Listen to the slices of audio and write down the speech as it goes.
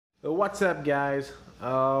What's up, guys?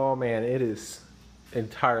 Oh man, it is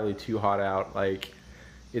entirely too hot out. Like,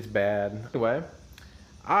 it's bad. Anyway,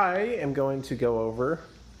 I am going to go over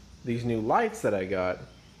these new lights that I got.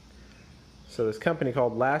 So this company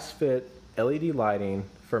called Lasfit LED lighting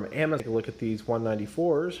from Amazon. Take a look at these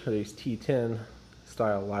 194s, or these T10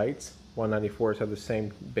 style lights. 194s have the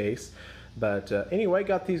same base. But anyway,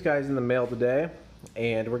 got these guys in the mail today,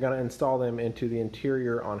 and we're going to install them into the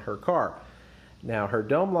interior on her car. Now, her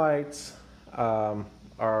dome lights are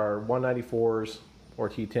 194s or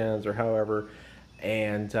T10s or however,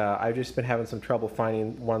 and I've just been having some trouble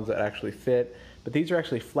finding ones that actually fit. But these are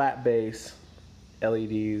actually flat base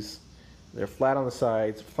LEDs. They're flat on the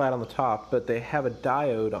sides, flat on the top, but they have a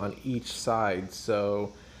diode on each side,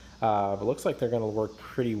 so it looks like they're going to work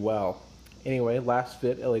pretty well. Anyway,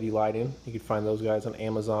 Lasfit LED lighting, you can find those guys on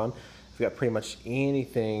Amazon. They've got pretty much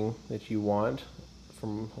anything that you want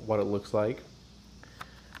from what it looks like.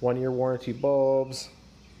 1-year warranty bulbs.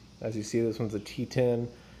 As you see, this one's a T10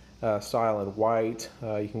 style in white.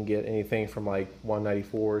 You can get anything from like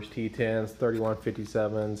 194s, T10s,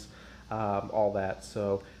 3157s, all that.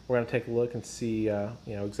 So we're going to take a look and see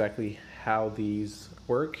exactly how these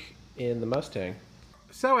work in the Mustang.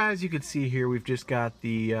 So as you can see here, we've just got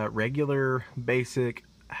the regular basic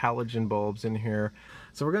halogen bulbs in here.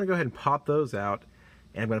 So we're going to go ahead and pop those out.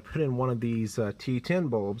 And I'm going to put in one of these T10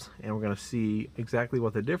 bulbs, and we're going to see exactly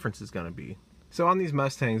what the difference is going to be. So on these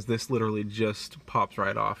Mustangs, this literally just pops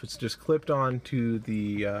right off. It's just clipped on to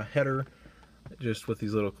the header, just with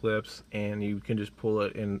these little clips, and you can just pull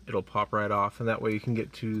it and it'll pop right off. And that way you can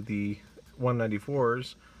get to the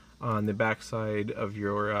 194s on the back side of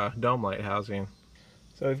your dome light housing.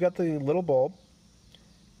 So we've got the little bulb,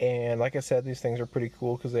 and like I said, these things are pretty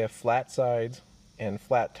cool because they have flat sides and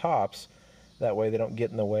flat tops. That way they don't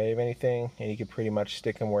get in the way of anything, and you can pretty much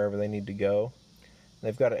stick them wherever they need to go.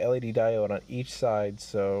 They've got an LED diode on each side,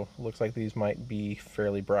 so it looks like these might be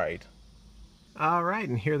fairly bright. Alright,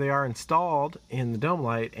 and here they are installed in the dome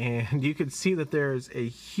light, and you can see that there's a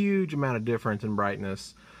huge amount of difference in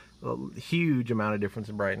brightness. A huge amount of difference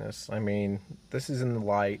in brightness. I mean, this is in the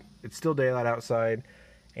light. It's still daylight outside,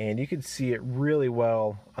 and you can see it really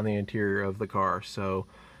well on the interior of the car. So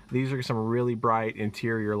these are some really bright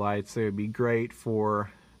interior lights. They would be great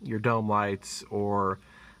for your dome lights, or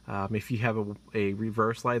if you have a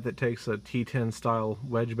reverse light that takes a T10 style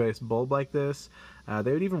wedge-based bulb like this,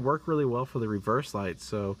 they would even work really well for the reverse lights.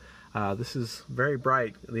 So this is very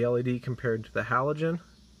bright. The LED compared to the halogen,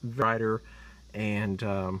 brighter, and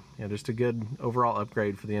just a good overall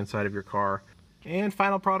upgrade for the inside of your car. And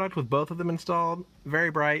final product with both of them installed,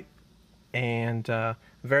 very bright, and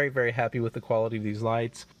very, very happy with the quality of these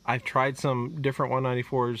lights. I've tried some different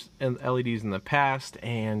 194s and LEDs in the past,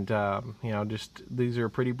 and just these are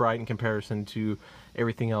pretty bright in comparison to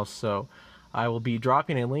everything else. So I will be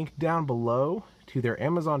dropping a link down below to their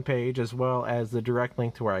Amazon page, as well as the direct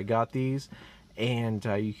link to where I got these, and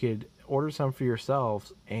you could order some for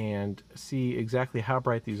yourselves and see exactly how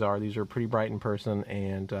bright these are. These are pretty bright in person,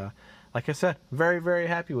 and like I said, very, very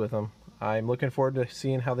happy with them. I'm looking forward to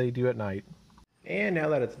seeing how they do at night. And now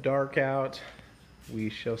that it's dark out,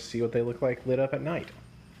 we shall see what they look like lit up at night.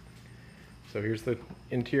 So here's the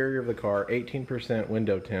interior of the car, 18%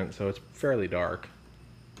 window tint, so it's fairly dark.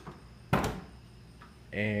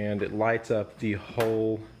 And it lights up the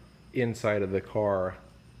whole inside of the car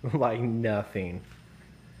like nothing.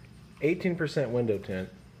 18% window tint,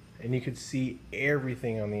 and you could see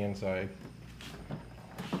everything on the inside.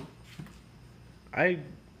 I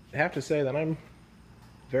have to say that I'm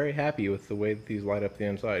very happy with the way that these light up the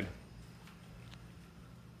inside.